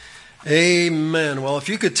Amen. Well, if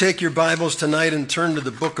you could take your Bibles tonight and turn to the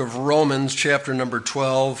book of Romans, chapter number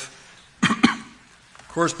 12. Of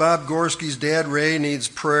course, Bob Gorski's dad, Ray, needs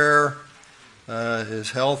prayer. His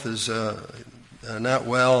health is not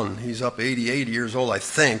well, and he's up 88 years old, I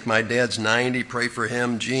think. My dad's 90. Pray for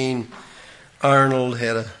him. Jean Arnold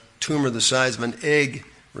had a tumor the size of an egg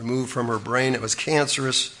removed from her brain. It was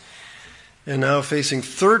cancerous. And now facing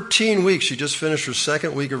 13 weeks. She just finished her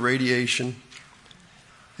second week of radiation.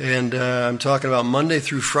 And I'm talking about Monday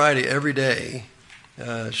through Friday every day.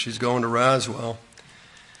 She's going to Roswell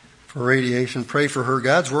for radiation. Pray for her.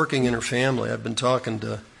 God's working in her family. I've been talking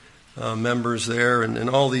to members there and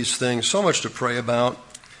all these things. So much to pray about.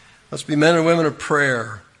 Let's be men and women of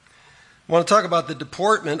prayer. I want to talk about the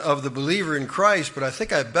deportment of the believer in Christ, but I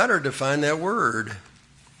think I better define that word.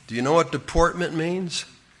 Do you know what deportment means?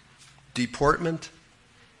 Deportment?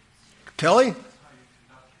 Kelly?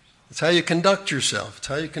 It's how you conduct yourself. It's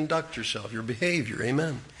how you conduct yourself, your behavior.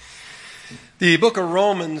 Amen. The book of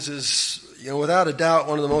Romans is, without a doubt,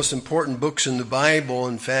 one of the most important books in the Bible.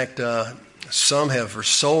 In fact, some have for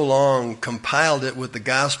so long compiled it with the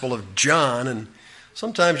Gospel of John, and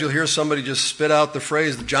sometimes you'll hear somebody just spit out the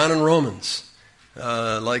phrase, John and Romans.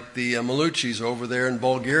 Like the Maluchis over there in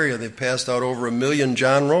Bulgaria, they've passed out over 1 million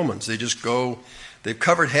John Romans. They've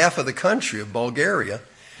covered half of the country of Bulgaria.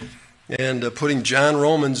 And putting John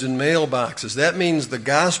Romans in mailboxes. That means the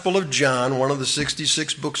Gospel of John, one of the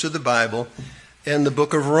 66 books of the Bible, and the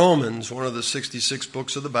book of Romans, one of the 66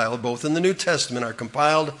 books of the Bible, both in the New Testament, are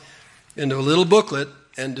compiled into a little booklet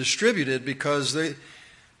and distributed because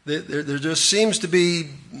there just seems to be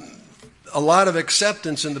a lot of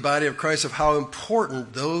acceptance in the body of Christ of how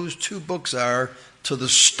important those two books are to the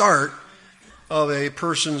start of a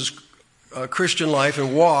person's Christian life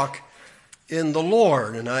and walk in the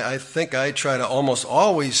Lord. And I think I try to almost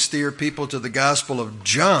always steer people to the Gospel of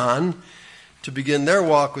John to begin their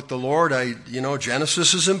walk with the Lord.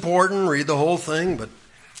 Genesis is important, read the whole thing, but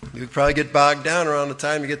you'd probably get bogged down around the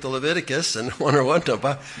time you get to Leviticus and wonder what's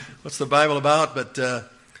the Bible about. But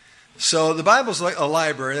so the Bible's like a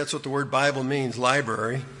library. That's what the word Bible means,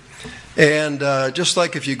 library. And just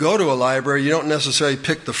like if you go to a library, you don't necessarily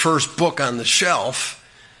pick the first book on the shelf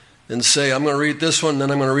and say, I'm going to read this one, and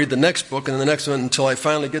then I'm going to read the next book, and the next one until I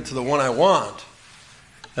finally get to the one I want.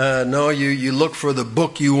 No, you look for the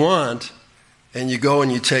book you want, and you go and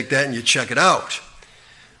you take that and you check it out.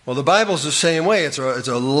 Well, the Bible's the same way. It's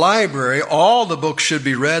a library. All the books should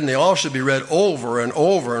be read, and they all should be read over and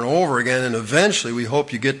over and over again, and eventually we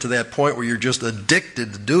hope you get to that point where you're just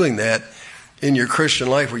addicted to doing that in your Christian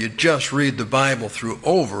life, where you just read the Bible through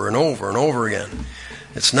over and over and over again.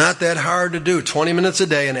 It's not that hard to do. 20 minutes a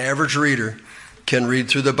day, an average reader can read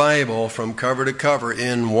through the Bible from cover to cover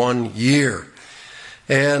in 1 year.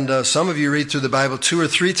 And some of you read through the Bible 2 or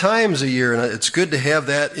 3 times a year, and it's good to have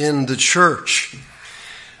that in the church.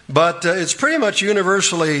 But it's pretty much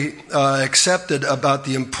universally accepted about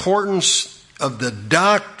the importance of the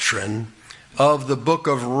doctrine of the book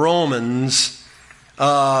of Romans,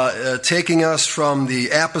 taking us from the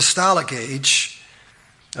apostolic age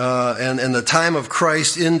and the time of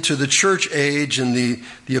Christ into the church age and the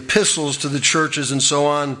epistles to the churches and so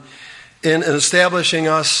on, in establishing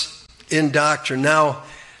us in doctrine. Now,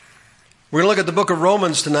 we're going to look at the book of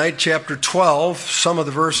Romans tonight, chapter 12, some of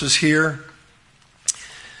the verses here.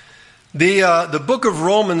 The book of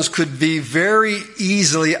Romans could be very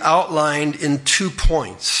easily outlined in 2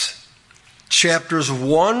 points. Chapters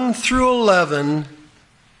 1 through 11,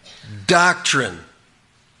 doctrine.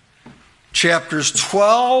 Chapters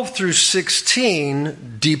 12 through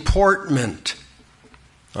 16, deportment.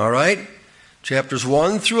 All right? Chapters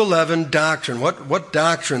 1 through 11, doctrine. What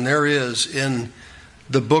doctrine there is in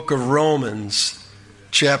the book of Romans,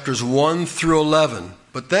 chapters 1 through 11.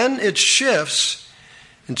 But then it shifts,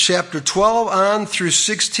 and chapter 12 on through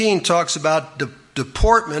 16 talks about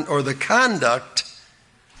deportment or the conduct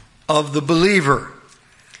of the believer.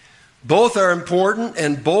 Both are important,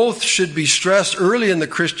 and both should be stressed early in the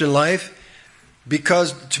Christian life.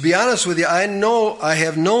 Because, to be honest with you, I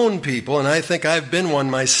have known people, and I think I've been one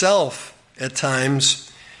myself at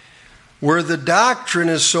times, where the doctrine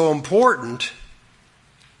is so important,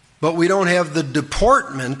 but we don't have the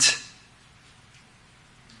deportment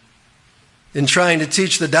in trying to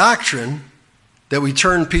teach the doctrine that we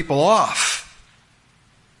turn people off.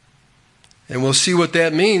 And we'll see what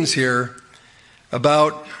that means here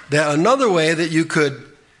about that. Another way that you could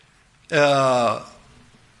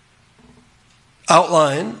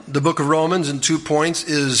outline the book of Romans in 2 points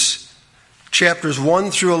is chapters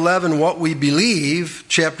 1 through 11, what we believe,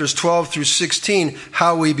 chapters 12 through 16,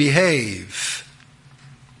 how we behave.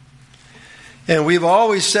 And we've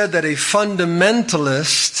always said that a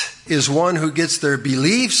fundamentalist is one who gets their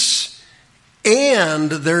beliefs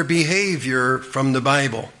and their behavior from the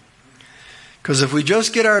Bible. Because if we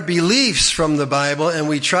just get our beliefs from the Bible and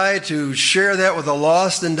we try to share that with a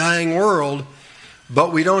lost and dying world,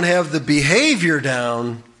 but we don't have the behavior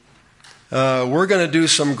down, we're going to do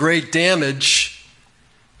some great damage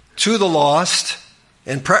to the lost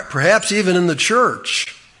and perhaps even in the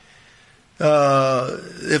church.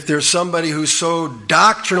 If there's somebody who's so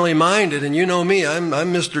doctrinally minded, and you know me, I'm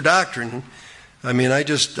Mr. Doctrine. I mean, I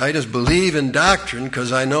just believe in doctrine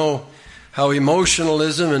because I know how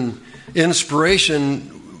emotionalism and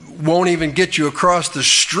inspiration won't even get you across the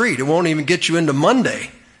street. It won't even get you into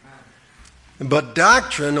Monday. But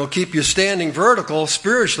doctrine will keep you standing vertical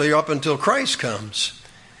spiritually up until Christ comes.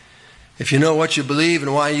 If you know what you believe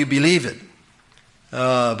and why you believe it.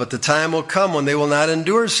 But the time will come when they will not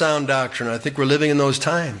endure sound doctrine. I think we're living in those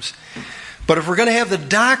times. But if we're going to have the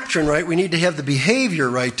doctrine right, we need to have the behavior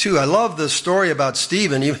right too. I love the story about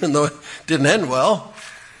Stephen, even though it didn't end well.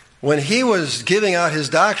 When he was giving out his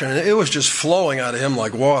doctrine, it was just flowing out of him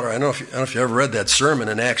like water. I don't know if you ever read that sermon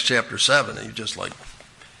in Acts chapter 7. He just like,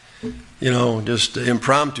 just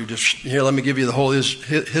impromptu, here, let me give you the whole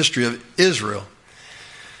history of Israel.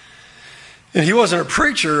 And he wasn't a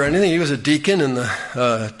preacher or anything. He was a deacon in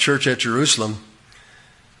the church at Jerusalem.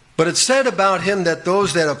 But it said about him that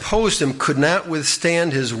those that opposed him could not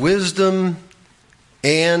withstand his wisdom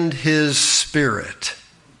and his spirit.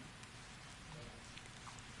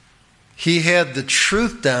 He had the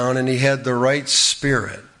truth down and he had the right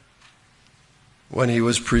spirit when he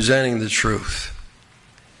was presenting the truth.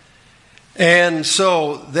 And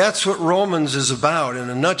so that's what Romans is about in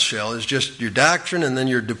a nutshell, is just your doctrine and then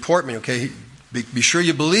your deportment. Okay, be sure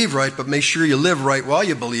you believe right, but make sure you live right while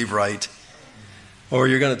you believe right, or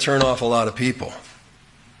you're going to turn off a lot of people.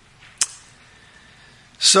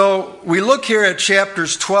 So we look here at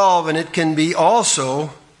chapters 12, and it can be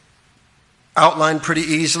also outlined pretty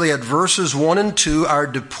easily at verses 1 and 2, our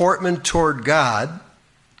deportment toward God.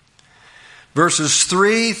 Verses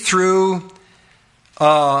 3 through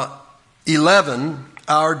 11,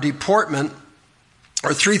 our deportment,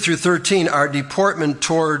 or 3 through 13, our deportment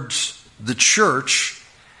towards the church.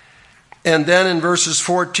 And then in verses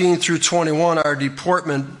 14 through 21, our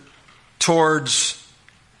deportment towards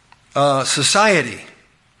society.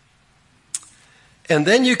 And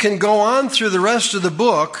then you can go on through the rest of the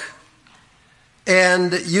book,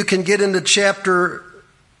 and you can get into chapter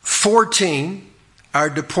 14, our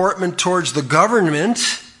deportment towards the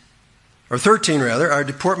government, or 13 rather, our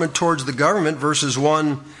deportment towards the government, verses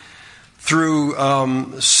 1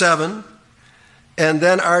 through 7. And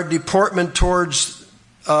then our deportment towards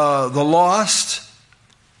the lost,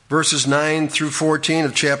 verses 9 through 14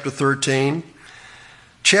 of chapter 13.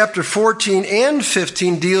 Chapter 14 and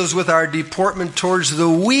 15 deals with our deportment towards the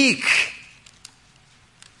weak,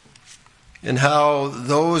 and how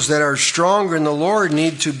those that are stronger in the Lord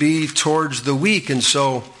need to be towards the weak. And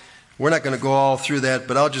so we're not going to go all through that,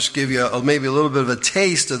 but I'll just give you maybe a little bit of a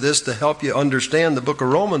taste of this to help you understand the book of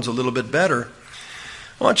Romans a little bit better.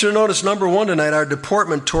 I want you to notice, number 1 tonight, our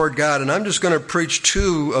deportment toward God. And I'm just going to preach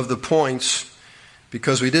 2 of the points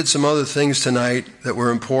because we did some other things tonight that were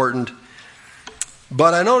important.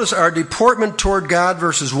 But I notice our deportment toward God,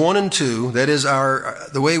 verses 1 and 2, that is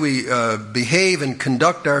the way we behave and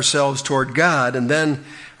conduct ourselves toward God, and then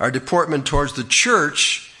our deportment towards the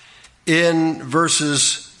church in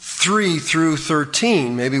verses 3 through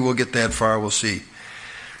 13. Maybe we'll get that far, we'll see.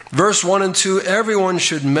 Verse 1 and 2, everyone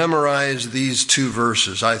should memorize these 2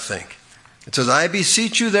 verses, I think. It says, I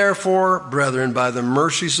beseech you therefore, brethren, by the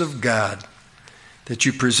mercies of God, that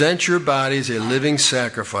you present your bodies a living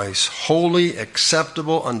sacrifice, holy,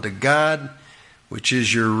 acceptable unto God, which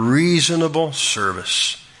is your reasonable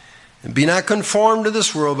service. And be not conformed to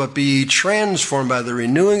this world, but be ye transformed by the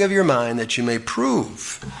renewing of your mind, that you may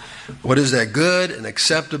prove what is that good and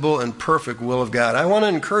acceptable and perfect will of God. I want to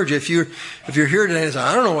encourage you, if you're here today and say,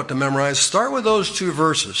 I don't know what to memorize, start with those 2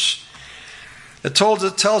 verses. It tells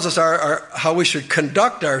us how we should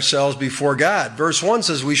conduct ourselves before God. Verse 1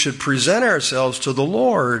 says we should present ourselves to the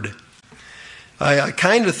Lord. I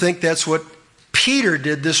kind of think that's what Peter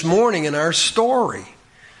did this morning in our story.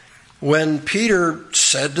 When Peter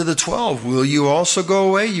said to the 12, will you also go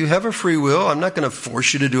away? You have a free will. I'm not going to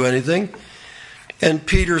force you to do anything. And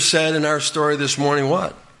Peter said in our story this morning,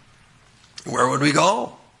 what? Where would we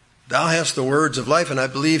go? Thou hast the words of life. And I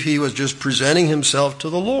believe he was just presenting himself to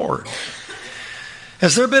the Lord.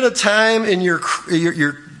 Has there been a time in your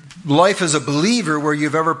life as a believer where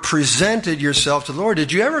you've ever presented yourself to the Lord?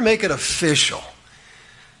 Did you ever make it official?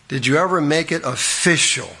 Did you ever make it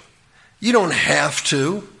official? You don't have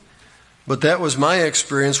to. But that was my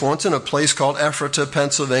experience once in a place called Ephrata,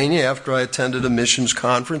 Pennsylvania, after I attended a missions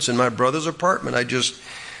conference in my brother's apartment. I just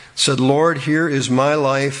said, Lord, here is my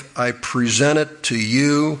life. I present it to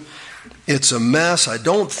you. It's a mess. I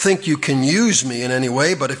don't think you can use me in any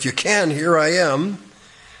way, but if you can, here I am.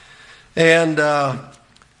 And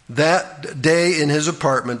that day in his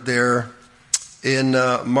apartment there in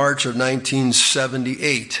March of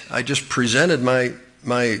 1978, I just presented my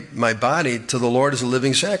body to the Lord as a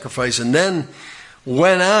living sacrifice, and then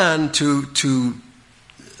went on to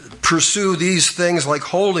pursue these things like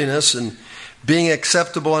holiness and being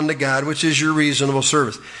acceptable unto God, which is your reasonable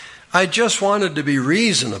service. I just wanted to be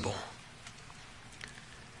reasonable.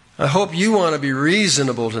 I hope you want to be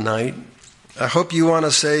reasonable tonight. I hope you want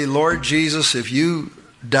to say, Lord Jesus, if you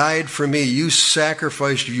died for me, you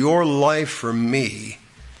sacrificed your life for me.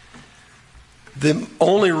 The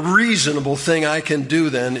only reasonable thing I can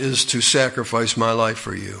do then is to sacrifice my life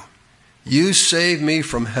for you. You saved me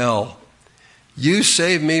from hell. You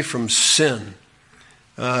saved me from sin.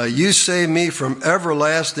 You saved me from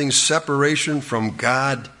everlasting separation from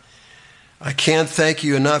God. I can't thank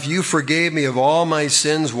you enough. You forgave me of all my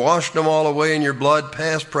sins, washed them all away in your blood,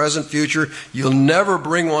 past, present, future. You'll never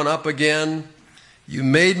bring one up again. You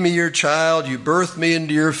made me your child. You birthed me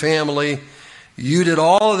into your family. You did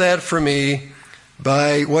all of that for me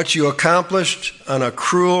by what you accomplished on a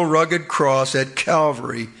cruel, rugged cross at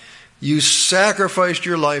Calvary. You sacrificed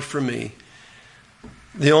your life for me.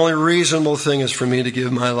 The only reasonable thing is for me to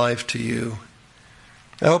give my life to you.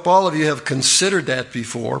 I hope all of you have considered that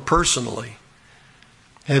before, personally.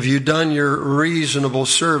 Have you done your reasonable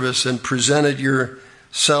service and presented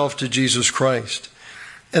yourself to Jesus Christ?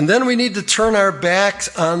 And then we need to turn our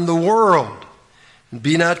backs on the world.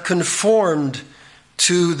 Be not conformed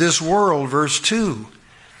to this world, verse 2.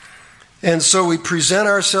 And so we present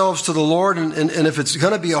ourselves to the Lord, and if it's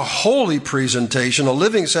going to be a holy presentation, a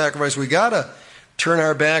living sacrifice, we got to turn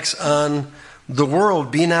our backs on the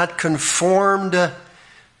world. Be not conformed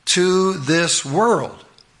to this world.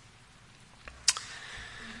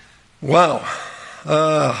 Wow.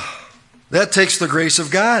 That takes the grace of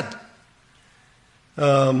God.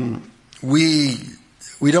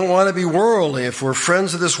 We don't want to be worldly. If we're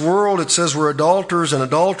friends of this world, it says we're adulterers and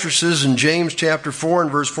adulteresses in James chapter 4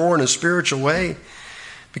 and verse 4 in a spiritual way.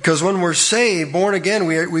 Because when we're saved, born again,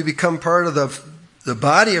 we become part of the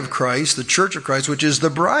body of Christ, the church of Christ, which is the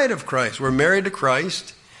bride of Christ. We're married to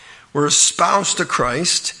Christ. We're espoused to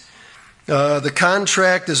Christ. The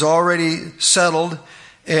contract is already settled,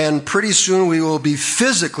 and pretty soon we will be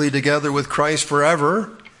physically together with Christ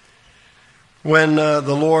forever when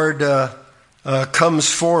the Lord comes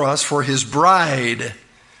for us, for his bride.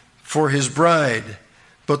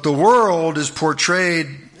 But the world is portrayed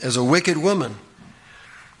as a wicked woman.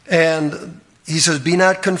 And he says, be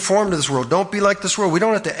not conformed to this world. Don't be like this world. We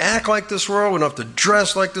don't have to act like this world. We don't have to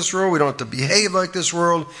dress like this world. We don't have to behave like this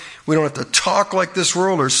world. We don't have to talk like this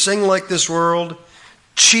world or sing like this world,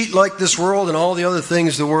 cheat like this world, and all the other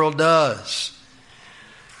things the world does.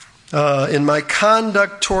 In my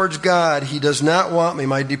conduct towards God, he does not want me,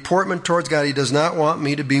 my deportment towards God, he does not want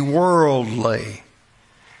me to be worldly.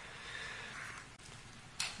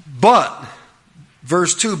 But,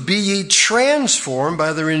 verse 2, be ye transformed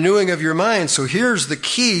by the renewing of your mind. So here's the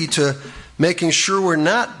key to making sure we're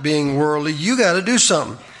not being worldly. You got to do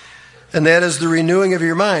something. And that is the renewing of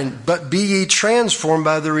your mind. But be ye transformed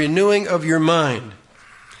by the renewing of your mind.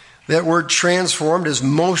 That word transformed, as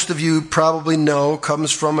most of you probably know,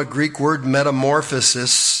 comes from a Greek word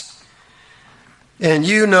metamorphosis. And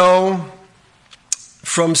you know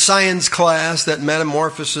from science class that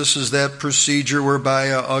metamorphosis is that procedure whereby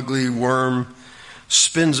an ugly worm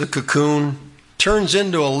spins a cocoon, turns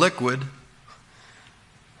into a liquid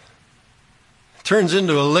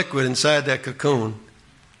inside that cocoon,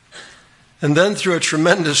 and then through a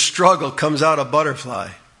tremendous struggle comes out a butterfly.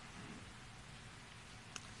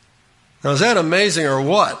 Now, is that amazing or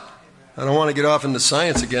what? I don't want to get off into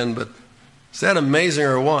science again, but is that amazing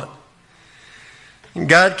or what? And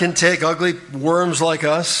God can take ugly worms like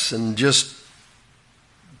us and just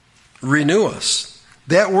renew us.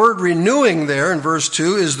 That word renewing there in verse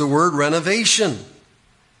 2 is the word renovation.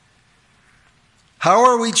 How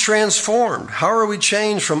are we transformed? How are we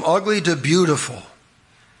changed from ugly to beautiful?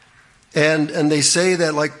 And they say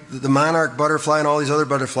that like the monarch butterfly and all these other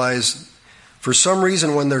butterflies, for some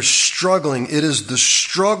reason, when they're struggling, it is the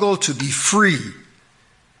struggle to be free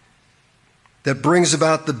that brings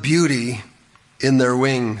about the beauty in their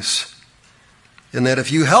wings. And that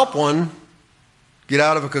if you help one get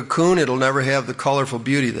out of a cocoon, it'll never have the colorful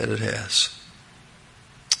beauty that it has.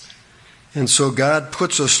 And so God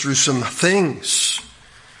puts us through some things,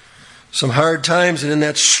 some hard times, and in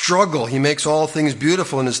that struggle, He makes all things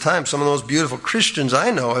beautiful in His time. Some of the most beautiful Christians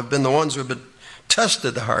I know have been the ones who have been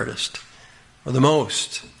tested the hardest, or the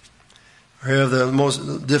most, or have the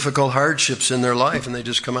most difficult hardships in their life, and they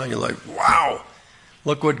just come out and you're like, wow,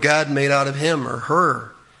 look what God made out of him or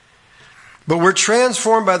her. But we're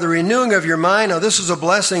transformed by the renewing of your mind. Now this is a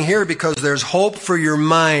blessing here because there's hope for your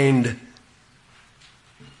mind.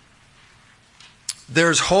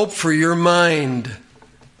 There's hope for your mind.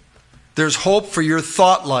 There's hope for your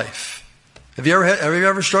thought life. Have you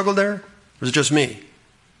ever struggled there? Or is it just me?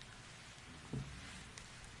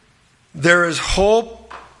 There is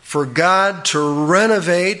hope for God to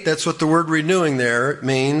renovate. That's what the word renewing there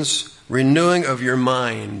means. Renewing of your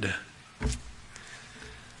mind.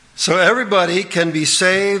 So everybody can be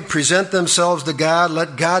saved, present themselves to God,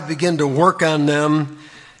 let God begin to work on them,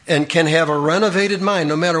 and can have a renovated mind.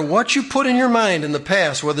 No matter what you put in your mind in the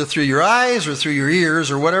past, whether through your eyes or through your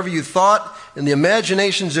ears or whatever you thought in the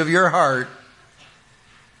imaginations of your heart,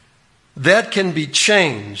 that can be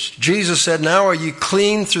changed. Jesus said, now are ye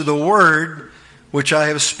clean through the word which I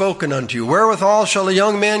have spoken unto you. Wherewithal shall a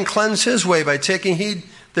young man cleanse his way? By taking heed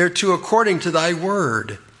thereto according to thy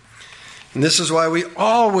word. And this is why we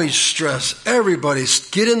always stress everybody,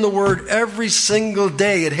 get in the word every single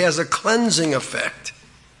day. It has a cleansing effect.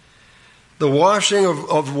 The washing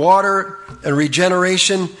of water and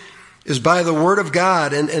regeneration is by the word of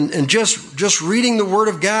God. And just reading the word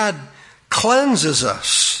of God cleanses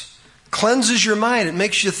us, cleanses your mind. It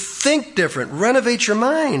makes you think different, renovate your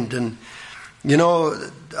mind. And, you know,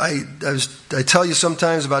 I tell you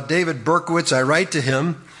sometimes about David Berkowitz. I write to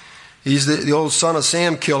him. He's the old son of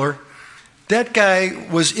Sam killer. That guy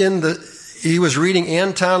was he was reading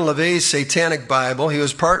Anton LaVey's Satanic Bible. He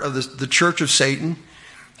was part of the Church of Satan.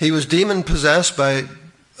 He was demon-possessed by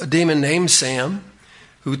a demon named Sam,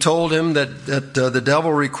 who told him that the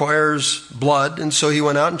devil requires blood, and so he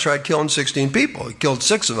went out and tried killing 16 people. He killed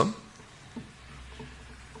 6 of them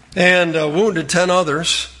and wounded 10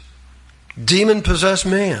 others. Demon-possessed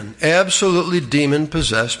man, absolutely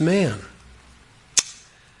demon-possessed man.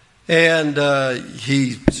 And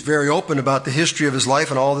he's very open about the history of his life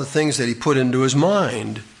and all the things that he put into his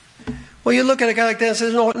mind. Well, you look at a guy like that and say,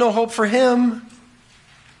 there's no hope for him.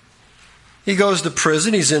 He goes to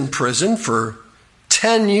prison. He's in prison for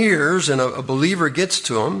 10 years, and a believer gets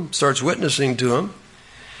to him, starts witnessing to him.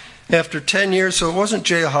 After 10 years, so it wasn't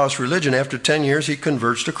jailhouse religion. After 10 years, he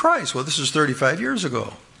converts to Christ. Well, this is 35 years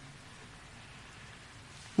ago.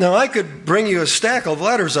 Now, I could bring you a stack of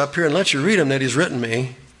letters up here and let you read them that he's written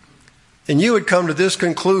me. And you would come to this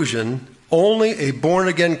conclusion, only a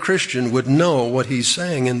born-again Christian would know what he's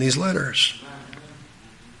saying in these letters.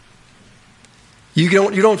 You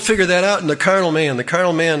don't figure that out in the carnal man. The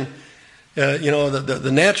carnal man,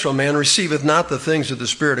 the natural man receiveth not the things of the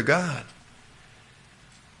Spirit of God.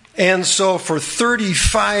 And so for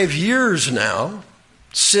 35 years now,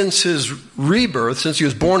 since his rebirth, since he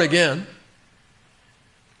was born again,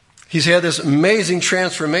 he's had this amazing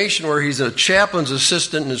transformation where he's a chaplain's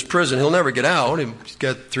assistant in his prison. He'll never get out. He's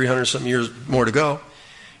got 300-something years more to go.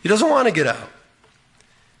 He doesn't want to get out.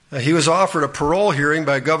 He was offered a parole hearing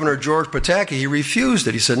by Governor George Pataki. He refused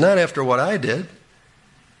it. He said, not after what I did.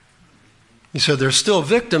 He said, there's still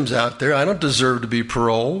victims out there. I don't deserve to be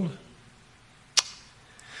paroled.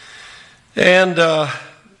 And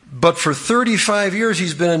but for 35 years,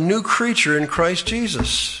 he's been a new creature in Christ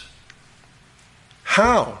Jesus.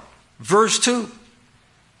 How? Verse 2.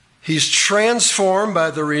 He's transformed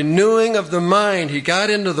by the renewing of the mind. He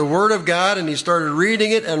got into the Word of God and he started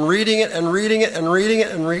reading it and reading it and reading it and reading it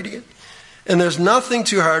and reading it. And there's nothing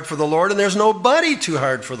too hard for the Lord, and there's nobody too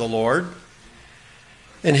hard for the Lord.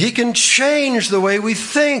 And He can change the way we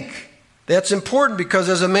think. That's important because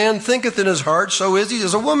as a man thinketh in his heart, so is he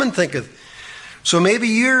as a woman thinketh. So maybe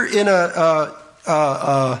you're in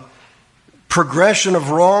a progression of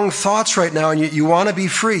wrong thoughts right now, and you want to be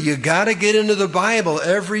free. You got to get into the Bible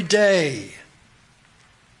every day.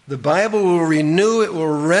 The Bible will renew, it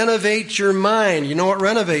will renovate your mind. You know what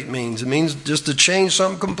renovate means? It means just to change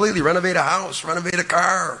something completely. Renovate a house, renovate a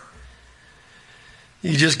car.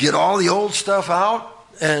 You just get all the old stuff out,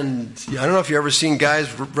 and I don't know if you've ever seen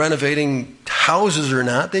guys renovating houses or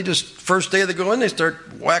not. They just, first day they go in, they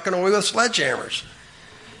start whacking away with sledgehammers.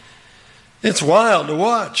 It's wild to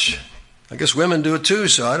watch. I guess women do it too,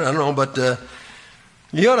 so I don't know, but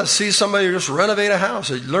you ought to see somebody just renovate a house.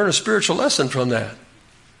 You learn a spiritual lesson from that.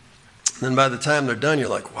 And then by the time they're done, you're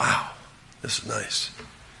like, wow, this is nice.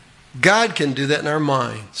 God can do that in our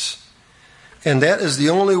minds. And that is the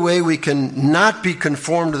only way we can not be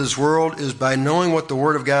conformed to this world, is by knowing what the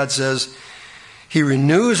Word of God says. He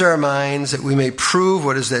renews our minds that we may prove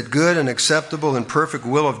what is that good and acceptable and perfect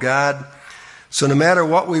will of God. So no matter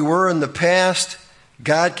what we were in the past,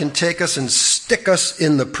 God can take us and stick us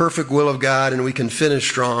in the perfect will of God, and we can finish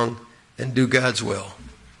strong and do God's will.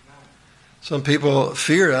 Some people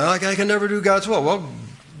fear, I can never do God's will. Well,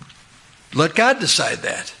 let God decide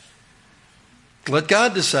that. Let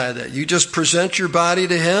God decide that. You just present your body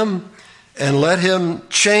to Him and let Him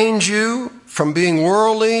change you from being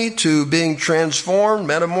worldly to being transformed,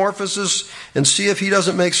 metamorphosis, and see if He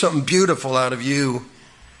doesn't make something beautiful out of you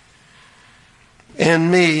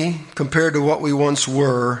and me compared to what we once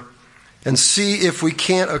were, and see if we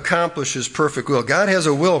can't accomplish His perfect will. God has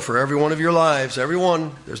a will for every one of your lives.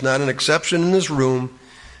 Everyone. There's not an exception in this room.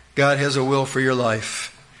 God has a will for your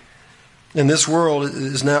life. And this world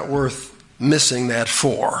is not worth missing that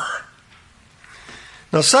for.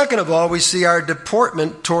 Now, second of all, we see our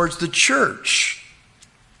deportment towards the church.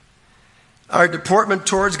 Our deportment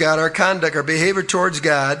towards God, our conduct, our behavior towards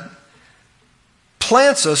God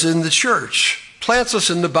plants us in the church, plants us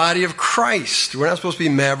in the body of Christ. We're not supposed to be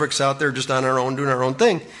mavericks out there just on our own, doing our own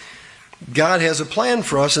thing. God has a plan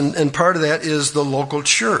for us, and part of that is the local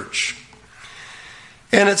church.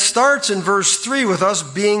 And it starts in verse 3 with us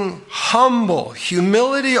being humble.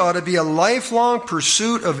 Humility ought to be a lifelong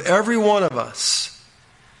pursuit of every one of us.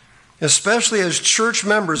 Especially as church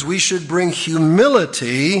members, we should bring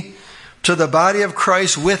humility to the body of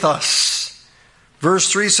Christ with us.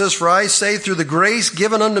 Verse 3 says, "For I say, through the grace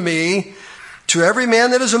given unto me, to every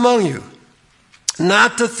man that is among you,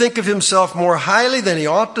 not to think of himself more highly than he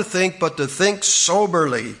ought to think, but to think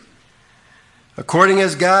soberly, according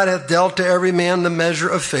as God hath dealt to every man the measure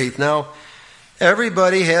of faith." Now,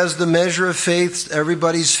 everybody has the measure of faith.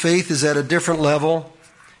 Everybody's faith is at a different level.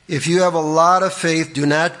 If you have a lot of faith, do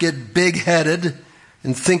not get big-headed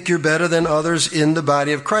and think you're better than others in the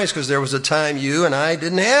body of Christ, because there was a time you and I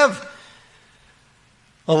didn't have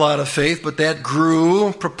a lot of faith, but that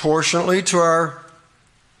grew proportionately to our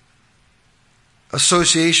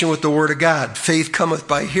association with the Word of God. Faith cometh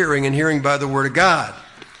by hearing, and hearing by the Word of God.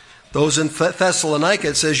 Those in Thessalonica,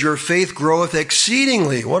 it says, "Your faith groweth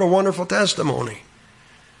exceedingly." What a wonderful testimony.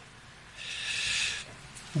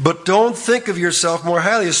 But don't think of yourself more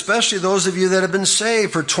highly, especially those of you that have been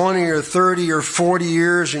saved for 20 or 30 or 40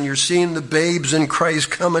 years, and you're seeing the babes in Christ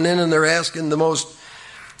coming in and they're asking the most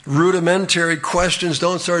rudimentary questions.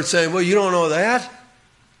 Don't start saying, "Well, you don't know that."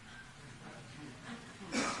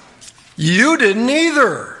 You didn't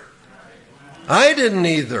either. I didn't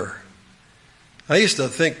either. I used to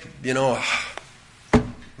think,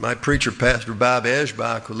 my preacher, Pastor Bob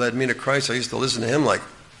Ashbach, who led me to Christ, I used to listen to him like,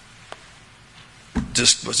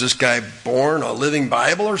 was this guy born a living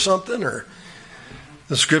Bible or something? Or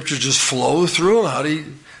the scriptures just flow through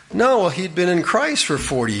him? No, well, he'd been in Christ for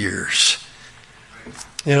 40 years,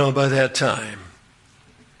 by that time.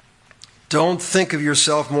 Don't think of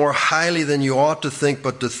yourself more highly than you ought to think,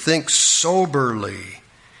 but to think soberly,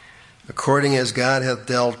 according as God hath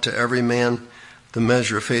dealt to every man the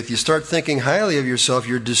measure of faith. You start thinking highly of yourself,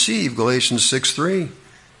 you're deceived. Galatians 6:3.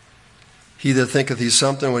 "He that thinketh he's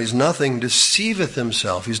something when he's nothing deceiveth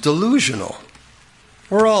himself." He's delusional.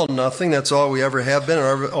 We're all nothing. That's all we ever have been,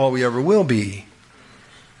 or all we ever will be.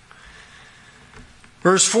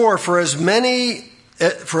 Verse 4, For as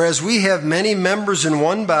we have many members in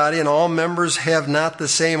one body, and all members have not the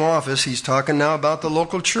same office," he's talking now about the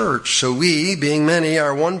local church. "So we, being many,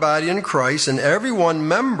 are one body in Christ, and every one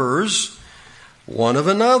members one of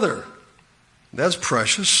another." That's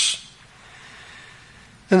precious.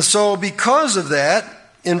 And so because of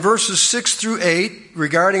that, in verses 6 through 8,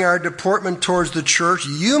 regarding our deportment towards the church,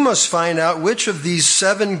 you must find out which of these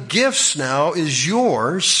 7 gifts now is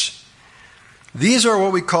yours. These are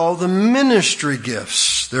what we call the ministry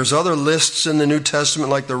gifts. There's other lists in the New Testament,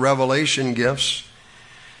 like the revelation gifts,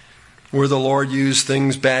 where the Lord used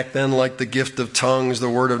things back then like the gift of tongues, the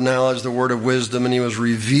word of knowledge, the word of wisdom, and He was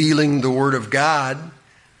revealing the Word of God.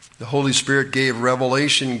 The Holy Spirit gave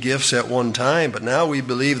revelation gifts at one time, but now we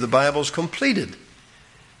believe the Bible's completed.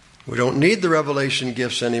 We don't need the revelation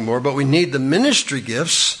gifts anymore, but we need the ministry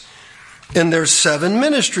gifts. And there's 7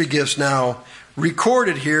 ministry gifts now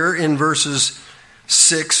recorded here in verses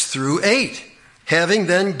 6 through 8. "Having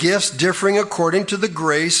then gifts differing according to the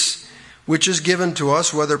grace which is given to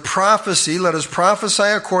us, whether prophecy, let us prophesy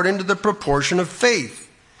according to the proportion of faith."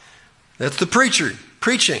 That's the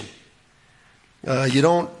preaching. You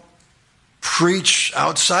don't preach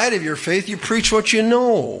outside of your faith. You preach what you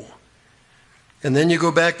know. And then you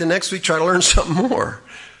go back the next week, try to learn something more,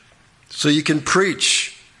 so you can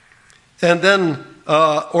preach. And then,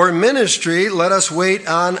 or ministry, let us wait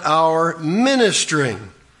on our ministering.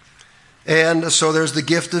 And so there's the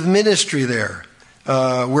gift of ministry there,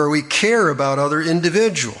 where we care about other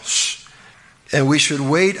individuals. And we should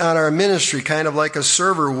wait on our ministry, kind of like a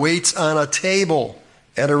server waits on a table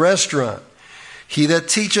at a restaurant. He that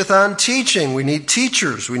teacheth on teaching, we need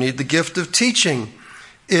teachers. We need the gift of teaching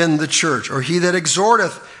in the church. Or he that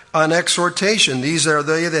exhorteth on exhortation. These are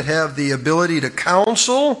they that have the ability to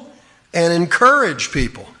counsel and encourage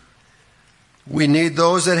people. We need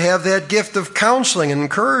those that have that gift of counseling and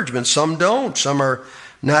encouragement. Some don't. Some are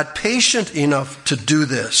not patient enough to do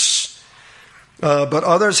this. But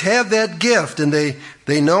others have that gift, and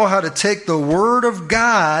they know how to take the Word of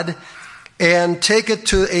God and take it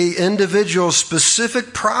to an individual's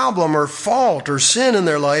specific problem or fault or sin in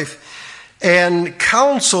their life and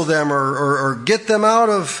counsel them or get them out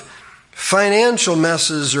of financial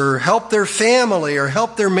messes or help their family or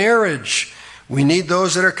help their marriage. We need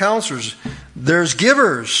those that are counselors. There's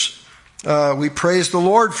givers. We praise the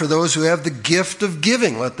Lord for those who have the gift of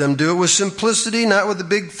giving. Let them do it with simplicity, not with the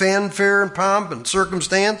big fanfare and pomp and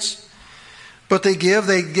circumstance. But they give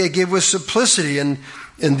with simplicity. And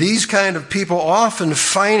these kind of people often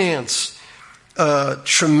finance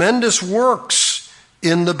tremendous works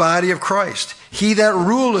in the body of Christ. He that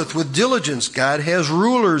ruleth with diligence. God has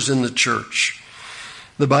rulers in the church.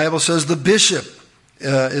 The Bible says the bishop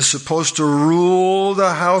is supposed to rule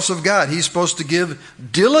the house of God. He's supposed to give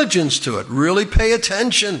diligence to it. Really pay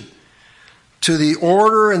attention to the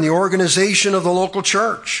order and the organization of the local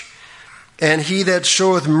church. And he that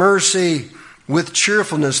showeth mercy with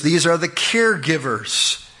cheerfulness. These are the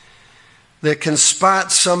caregivers that can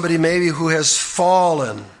spot somebody maybe who has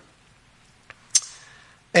fallen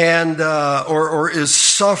and or is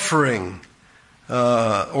suffering.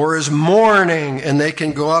 Or is mourning, and they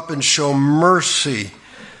can go up and show mercy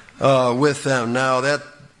with them. Now,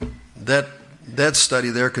 that study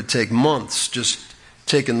there could take months, just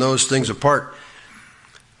taking those things apart.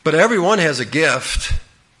 But everyone has a gift,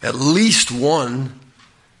 at least one,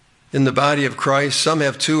 in the body of Christ. Some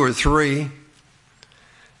have 2 or 3.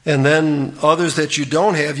 And then others that you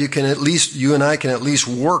don't have, you and I can at least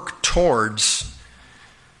work towards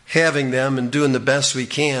having them and doing the best we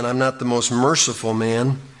can. I'm not the most merciful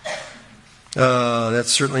man.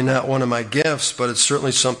 That's certainly not one of my gifts, but it's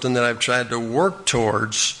certainly something that I've tried to work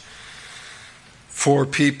towards for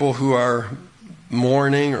people who are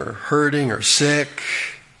mourning or hurting or sick.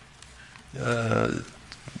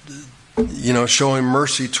 Showing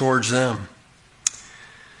mercy towards them.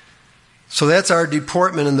 So that's our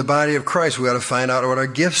deportment in the body of Christ. We got to find out what our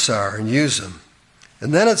gifts are and use them.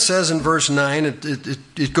 And then it says in verse 9,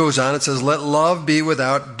 it goes on, it says, let love be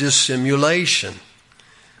without dissimulation.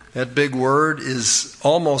 That big word is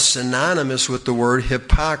almost synonymous with the word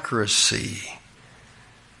hypocrisy.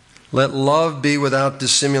 Let love be without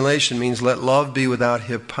dissimulation means let love be without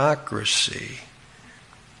hypocrisy.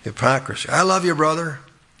 Hypocrisy. I love you, brother.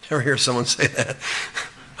 Ever hear someone say that?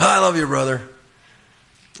 I love you, brother.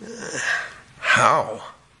 How?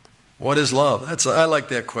 What is love? I like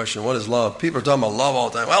that question. What is love? People are talking about love all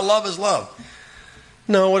the time. Well, love is love.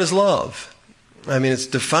 No, what is love? I mean, it's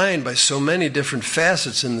defined by so many different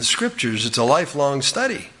facets in the Scriptures. It's a lifelong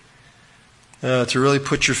study to really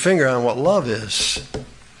put your finger on what love is.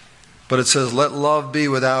 But it says, let love be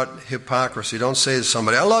without hypocrisy. Don't say to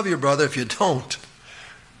somebody, I love you, brother, if you don't.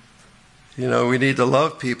 We need to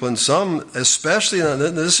love people. And some, especially,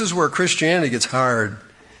 this is where Christianity gets hard.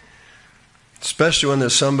 Especially when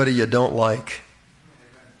there's somebody you don't like.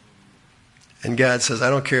 And God says,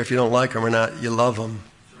 I don't care if you don't like them or not, you love them.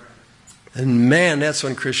 And man, that's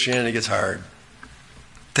when Christianity gets hard.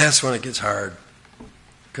 That's when it gets hard.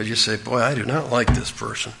 Because you say, boy, I do not like this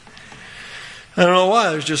person. I don't know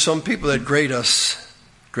why. There's just some people that grate us,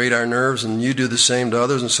 grate our nerves, and you do the same to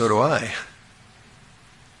others, and so do I.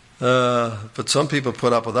 But some people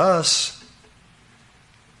put up with us.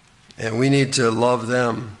 And we need to love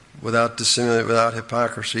them without dissimulation, without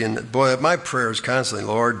hypocrisy. And boy, my prayer is constantly,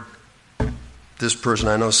 Lord, this person,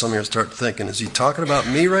 I know some of you start thinking, is he talking about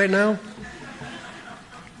me right now?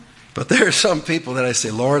 But there are some people that I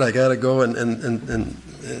say, Lord, I got to go and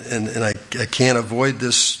I can't avoid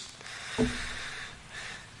this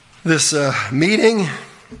meeting.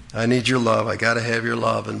 I need your love. I got to have your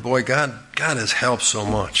love. And boy, God has helped so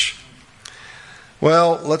much.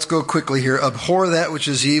 Well, let's go quickly here. Abhor that which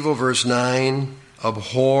is evil, verse 9.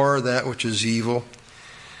 Abhor that which is evil.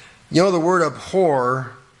 The word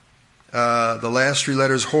abhor, the last 3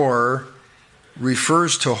 letters horror,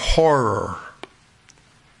 refers to horror.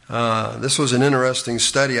 This was an interesting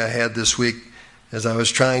study I had this week as I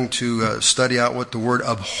was trying to study out what the word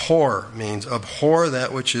abhor means. Abhor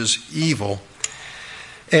that which is evil.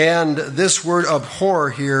 And this word abhor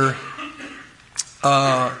here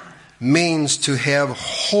means to have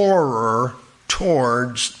horror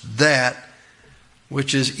towards that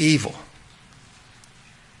which is evil.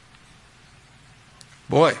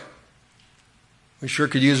 Boy, we sure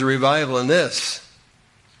could use a revival in this.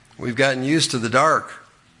 We've gotten used to the dark.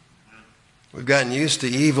 We've gotten used to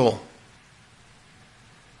evil.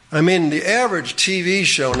 I mean, the average TV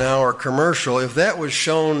show now or commercial, if that was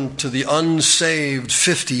shown to the unsaved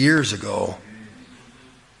 50 years ago,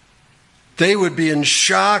 they would be in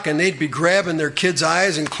shock and they'd be grabbing their kids'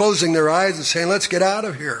 eyes and closing their eyes and saying, let's get out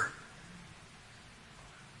of here.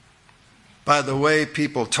 By the way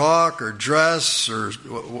people talk or dress or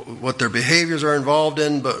what their behaviors are involved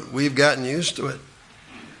in, but we've gotten used to it.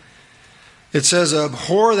 It says,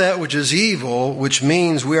 abhor that which is evil, which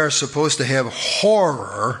means we are supposed to have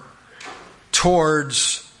horror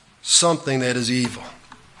towards something that is evil.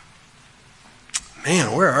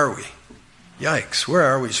 Man, where are we? Yikes, where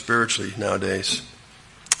are we spiritually nowadays?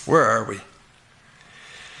 Where are we?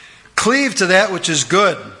 Cleave to that which is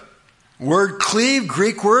good. Word cleave,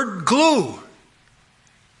 Greek word glue.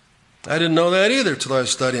 I didn't know that either till I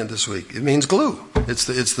was studying this week. It means glue. It's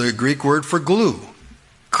the Greek word for glue.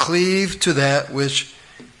 Cleave to that which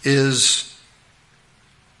is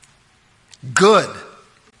good.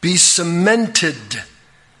 Be cemented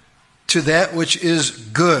to that which is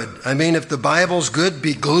good. I mean, if the Bible's good,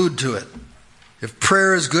 be glued to it. If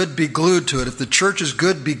prayer is good, be glued to it. If the church is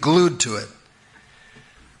good, be glued to it.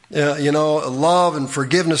 Love and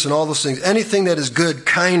forgiveness and all those things. Anything that is good,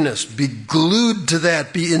 kindness, be glued to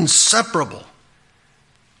that. Be inseparable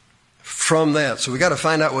from that. So we got to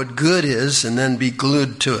find out what good is and then be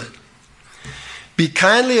glued to it. Be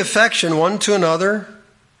kindly affectioned one to another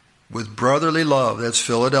with brotherly love. That's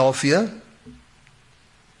Philadelphia.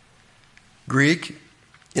 Greek,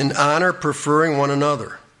 in honor, preferring one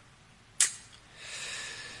another.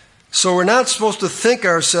 So we're not supposed to think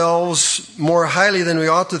ourselves more highly than we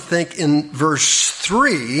ought to think in verse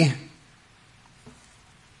 3.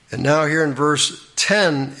 And now here in verse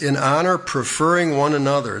 10, in honor, preferring one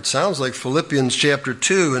another. It sounds like Philippians chapter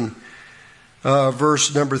 2 and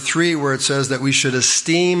verse number 3, where it says that we should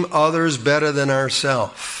esteem others better than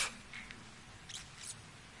ourselves.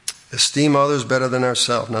 Esteem others better than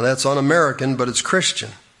ourselves. Now that's un-American, but it's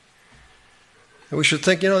Christian. And we should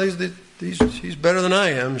think, he's better than I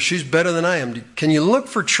am. She's better than I am. Can you look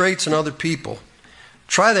for traits in other people?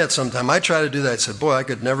 Try that sometime. I try to do that. I said, boy, I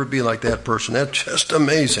could never be like that person. That's just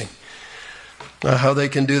amazing. How they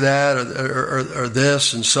can do that or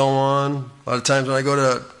this and so on. A lot of times when I go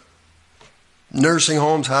to nursing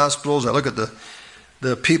homes, hospitals, I look at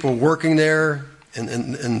the people working there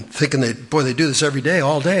and thinking, they do this every day,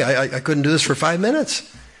 all day. I couldn't do this for 5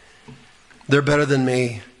 minutes. They're better than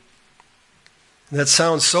me. That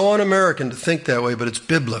sounds so un-American to think that way, but it's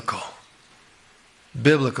biblical.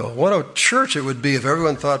 Biblical. What a church it would be if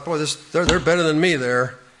everyone thought, boy, they're better than me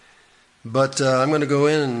there, but I'm going to go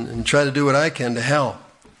in and try to do what I can to help.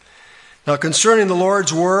 Now, concerning the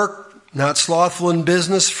Lord's work, not slothful in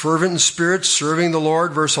business, fervent in spirit, serving the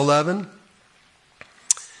Lord, verse 11.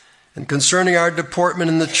 And concerning our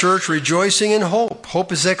deportment in the church, rejoicing in hope.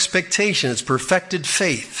 Hope is expectation. It's perfected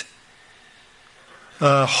faith.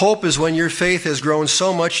 Hope is when your faith has grown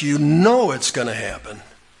so much you know it's going to happen.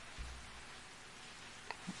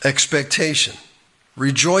 Expectation.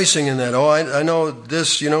 Rejoicing in that. Oh, I know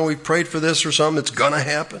this, we prayed for this or something. It's going to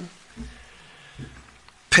happen.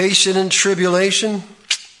 Patient in tribulation.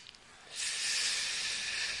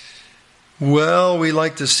 Well, we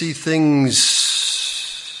like to see things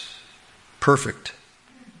perfect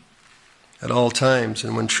at all times.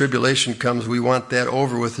 And when tribulation comes, we want that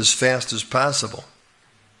over with as fast as possible.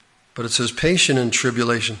 But it says patient in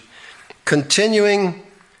tribulation. Continuing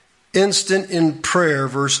instant in prayer,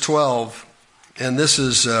 verse 12. And this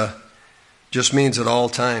is just means at all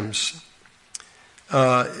times.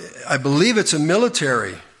 I believe it's a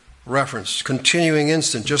military reference. Continuing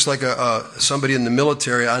instant, just like somebody in the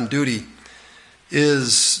military on duty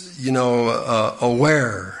is,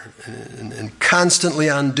 aware and constantly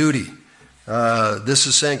on duty. This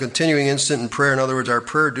is saying continuing instant in prayer. In other words, our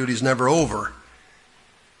prayer duty is never over.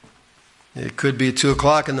 It could be 2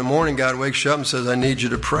 o'clock in the morning. God wakes you up and says, I need you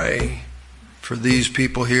to pray for these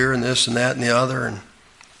people here and this and that and the other, and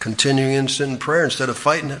continuing instant in prayer instead of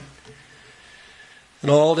fighting it. And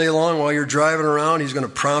all day long while you're driving around, he's going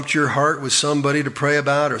to prompt your heart with somebody to pray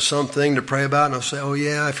about or something to pray about. And I'll say, oh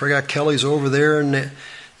yeah, I forgot Kelly's over there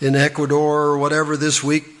in Ecuador or whatever this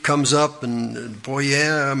week comes up, and boy,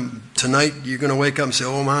 tonight you're going to wake up and say,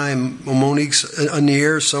 oh my, Monique's in the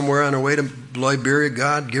air somewhere on her way to Liberia.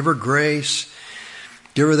 God, give her grace.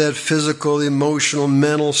 Give her that physical, emotional,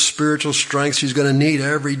 mental, spiritual strength she's going to need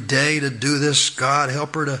every day to do this. God,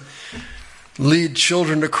 help her to lead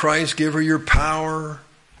children to Christ. Give her your power.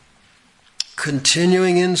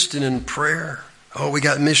 Continuing instant in prayer. Oh, we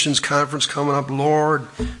got missions conference coming up, Lord.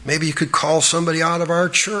 Maybe you could call somebody out of our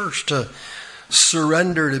church to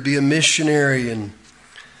surrender to be a missionary. And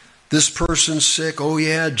this person's sick. Oh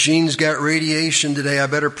yeah, Jean's got radiation today. I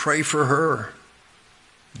better pray for her.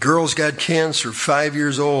 Girl's got cancer, 5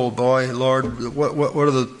 years old. Boy, Lord, what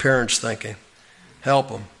are the parents thinking? Help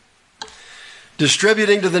them.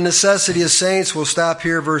 Distributing to the necessity of saints. We'll stop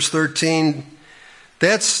here, verse 13.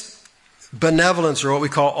 That's benevolence, or what we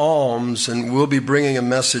call alms, and we'll be bringing a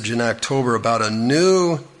message in October about a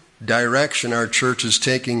new direction our church is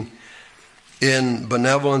taking in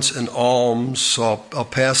benevolence and alms. So I'll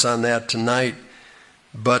pass on that tonight.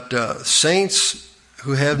 But saints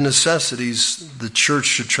who have necessities, the church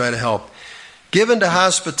should try to help. Given to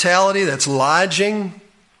hospitality, that's lodging,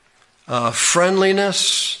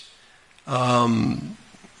 friendliness,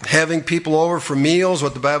 having people over for meals,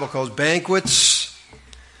 what the Bible calls banquets,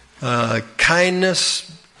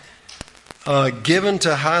 kindness, given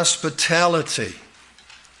to hospitality.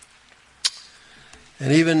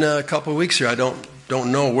 And even a couple of weeks here, I don't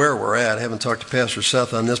know where we're at. I haven't talked to Pastor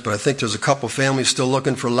Seth on this, but I think there's a couple families still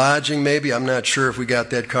looking for lodging maybe. I'm not sure if we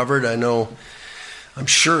got that covered. I'm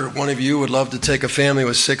sure one of you would love to take a family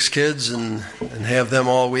with 6 kids and have them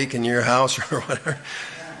all week in your house or whatever.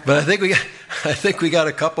 But I think we got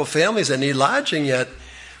a couple families that need lodging yet.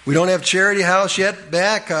 We don't have Charity House yet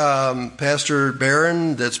back. Pastor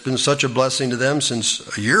Barron, that's been such a blessing to them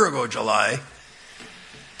since a year ago, July.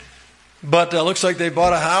 But it looks like they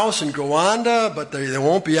bought a house in Gowanda, but they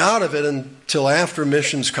won't be out of it until after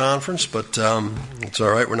missions conference. But it's all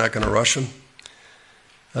right. We're not going to rush them.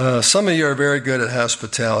 Some of you are very good at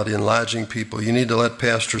hospitality and lodging people. You need to let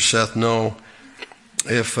Pastor Seth know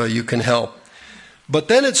if you can help. But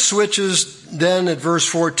then it switches then at verse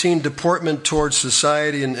 14, deportment towards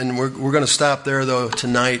society. And we're going to stop there, though,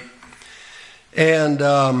 tonight. And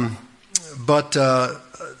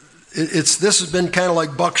this has been kind of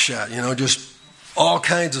like buckshot, just all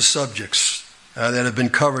kinds of subjects that have been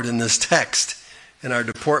covered in this text, in our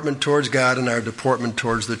deportment towards God and our deportment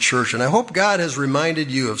towards the church. And I hope God has reminded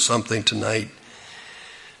you of something tonight,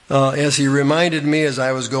 as He reminded me as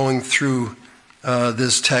I was going through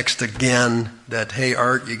this text again, that, hey,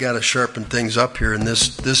 Art, you got to sharpen things up here in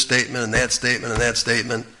this statement and that statement and that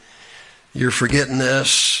statement. You're forgetting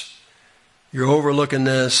this. You're overlooking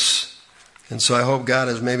this. And so I hope God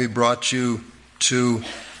has maybe brought you to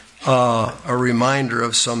a reminder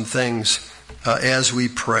of some things as we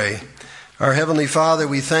pray. Our Heavenly Father,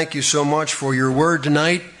 we thank you so much for your word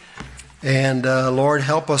tonight. And Lord,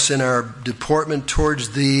 help us in our deportment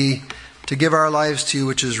towards Thee, to give our lives to you,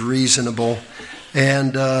 which is reasonable,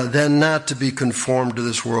 and then not to be conformed to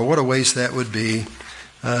this world. What a waste that would be,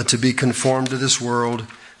 to be conformed to this world.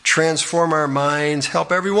 Transform our minds.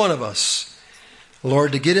 Help every one of us,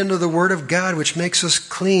 Lord, to get into the Word of God, which makes us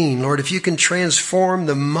clean. Lord, if you can transform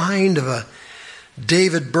the mind of a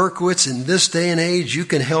David Berkowitz in this day and age, you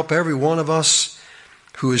can help every one of us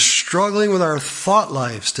who is struggling with our thought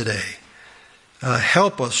lives today.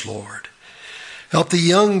 Help us, Lord. Help the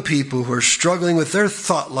young people who are struggling with their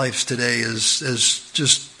thought lives today as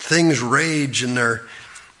just things rage in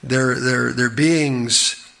their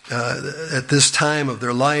beings at this time of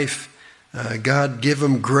their life. God, give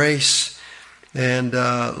them grace. And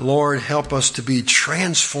Lord, help us to be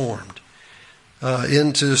transformed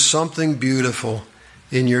into something beautiful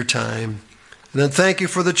in your time. And then thank you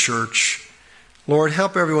for the church. Lord,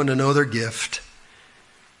 help everyone to know their gift,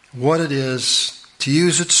 what it is, to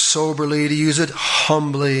use it soberly, to use it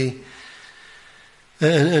humbly,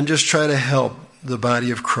 and just try to help the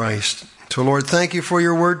body of Christ. So Lord, thank you for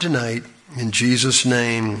your word tonight. In Jesus'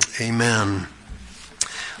 name, amen.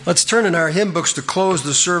 Let's turn in our hymn books to close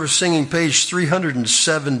the service, singing page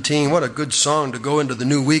 317. What a good song to go into the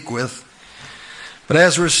new week with. But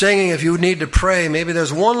as we're singing, if you need to pray, maybe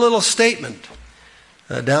there's one little statement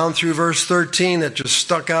down through verse 13 that just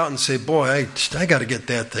stuck out and say, boy, I got to get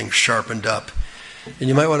that thing sharpened up. And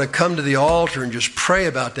you might want to come to the altar and just pray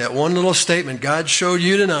about that one little statement God showed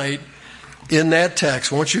you tonight in that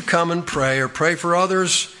text. Won't you come and pray, or pray for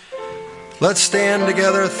others? Let's stand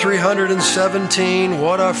together, 317.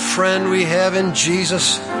 What a friend we have in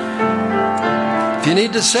Jesus. If you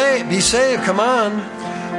need to be saved, come on.